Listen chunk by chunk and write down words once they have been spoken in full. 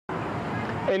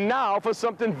And now for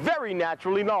something very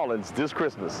natural in Orleans this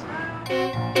Christmas.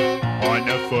 On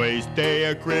the first day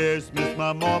of Christmas,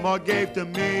 my mama gave to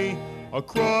me a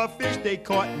crawfish they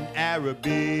caught in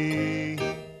Araby.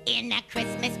 In that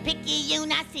Christmas picky, you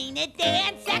not seen it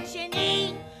there in Section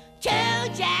E. 2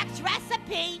 Jack's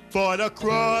recipe For the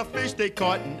crawfish they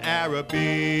caught in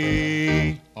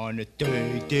Araby. On the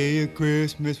third day of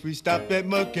Christmas, we stopped at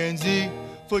Mackenzie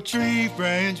for 3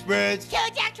 French breads. 2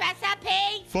 Jack's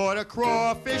recipe For the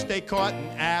crawfish they caught in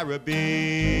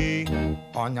Araby.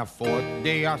 On the 4th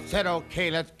day, I said, okay,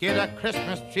 let's get a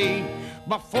Christmas tree.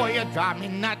 Before you drive me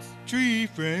nuts, 3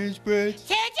 French breads.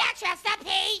 2 Jack's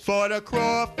recipe For the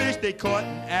crawfish they caught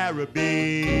in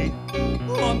Araby.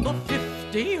 On the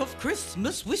 5th day of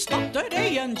Christmas, we stopped at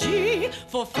A&G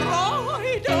for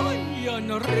fried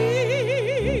onion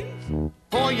rings.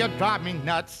 before you drive me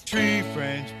nuts, 3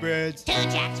 French breads. 2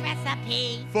 Jack's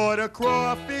recipe For the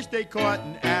crawfish they caught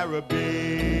in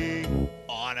Araby.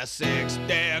 On a 6th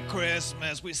day of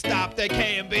Christmas, we stopped at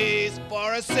K&B's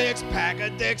for a 6-pack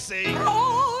of Dixie.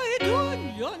 Fried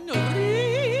onion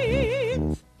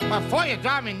rings. before you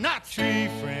drive me nuts. 3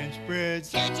 French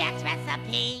breads. 2 Jack's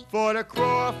recipe For the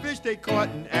crawfish they caught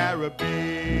in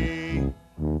Araby.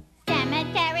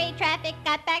 Cemetery traffic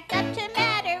got backed up to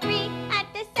Metairie at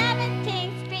the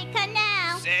 17th Street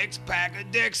Canal. 6-pack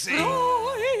of Dixie.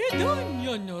 Fried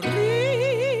onion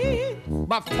rings.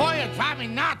 Before you drive me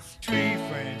nuts. 3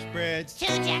 French breads. 2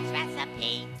 Jack's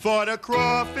recipe For the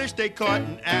crawfish they caught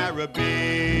in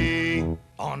Araby.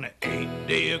 On the 8th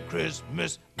day of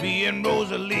Christmas, me and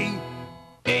Rosalie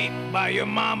ate by your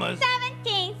mama's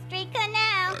 17th Street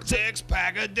Canal.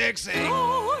 6-pack of Dixie.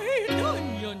 Fried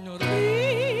onion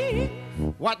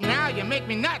rings. What now? You make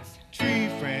me nuts. 3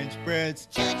 French breads.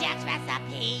 2 Jack's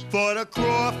recipe For the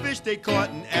crawfish they caught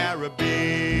in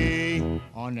Araby.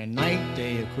 On the 9th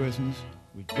day of Christmas,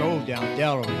 we drove down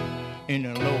Delaware in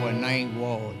the lower 9th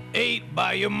ward. Ate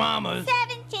by your mama's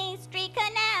 17th Street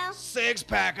Canal.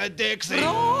 6-pack of Dixie.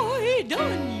 Fried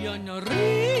onion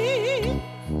rings.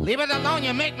 Leave it alone,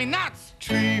 you make me nuts.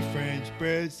 3 French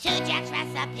breads. 2 Jack's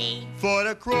recipe For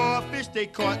the crawfish they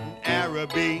caught in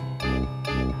Araby.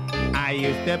 I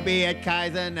used to be at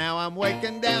Kaiser, now I'm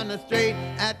working down the street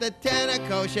at the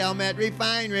Tenneco Chalmette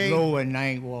Refinery. Lower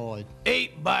 9th ward.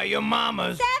 Ate by your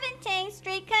mama's 17th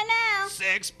Street Canal.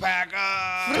 6-pack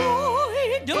of...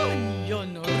 Fried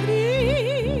onion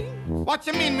rings. What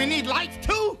you mean, we need lights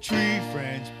too? 3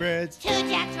 French breads. 2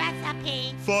 Jack's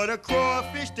recipe For the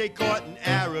crawfish they caught in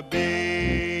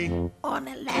Araby. On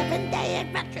 11th day at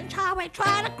Veterans Highway,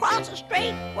 trying to cross the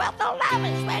street with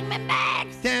 11 swingman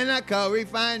bags. Tenneco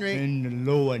Refinery. In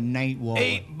the lower 9th ward.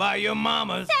 Ate by your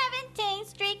mama's 17th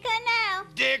Street Canal.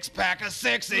 6-pack of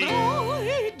 60.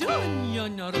 Fried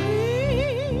onion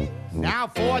rings. Now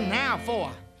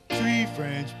for. 3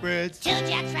 French breads. 2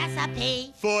 Jack's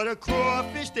recipe For the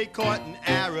crawfish they caught in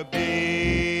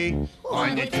Araby.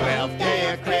 On the 12th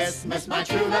day of Christmas, my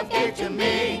true love gave to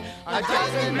me a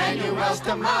dozen Manuel's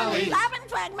tamales. 11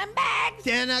 swingman bags.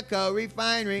 Tenneco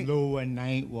Refinery. Lower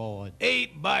 9th ward.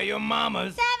 Ate by your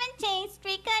mama's... 17th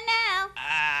Street Canal.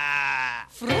 Ah.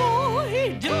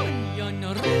 Fried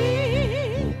onion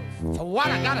rings. For what?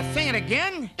 I gotta sing it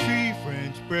again? 3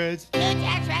 French breads. 2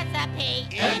 Jack's recipe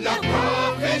And the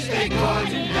crawfish they caught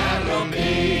in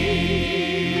Araby.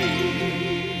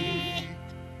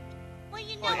 Well,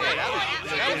 you know what?